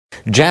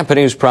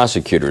Japanese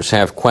prosecutors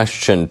have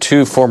questioned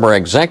two former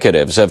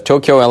executives of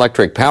Tokyo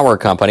Electric Power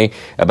Company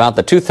about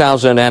the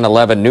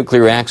 2011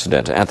 nuclear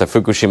accident at the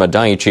Fukushima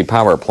Daiichi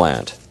power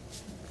plant.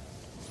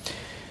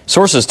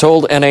 Sources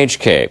told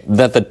NHK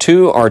that the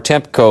two are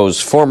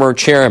TEPCO's former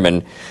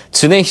chairman,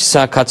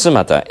 Tsunehisa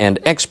Katsumata, and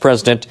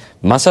ex-president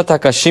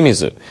Masataka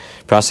Shimizu.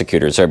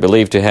 Prosecutors are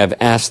believed to have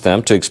asked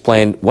them to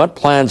explain what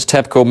plans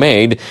TEPCO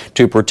made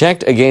to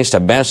protect against a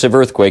massive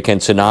earthquake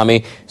and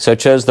tsunami,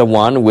 such as the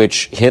one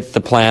which hit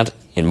the plant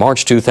in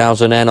March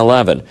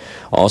 2011.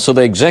 Also,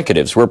 the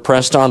executives were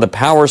pressed on the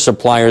power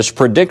supplier's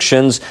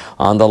predictions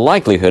on the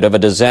likelihood of a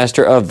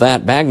disaster of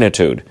that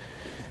magnitude.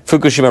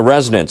 Fukushima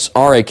residents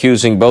are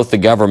accusing both the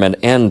government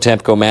and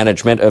TEPCO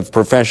management of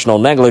professional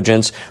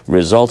negligence,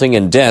 resulting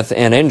in death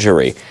and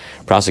injury.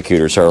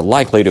 Prosecutors are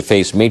likely to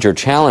face major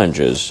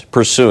challenges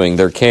pursuing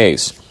their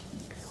case.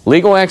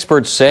 Legal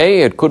experts say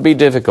it could be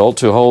difficult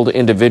to hold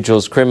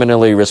individuals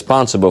criminally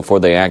responsible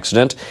for the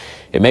accident.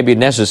 It may be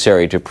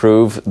necessary to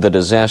prove the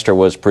disaster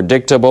was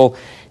predictable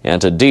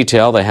and to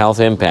detail the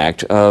health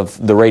impact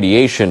of the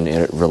radiation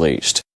it released.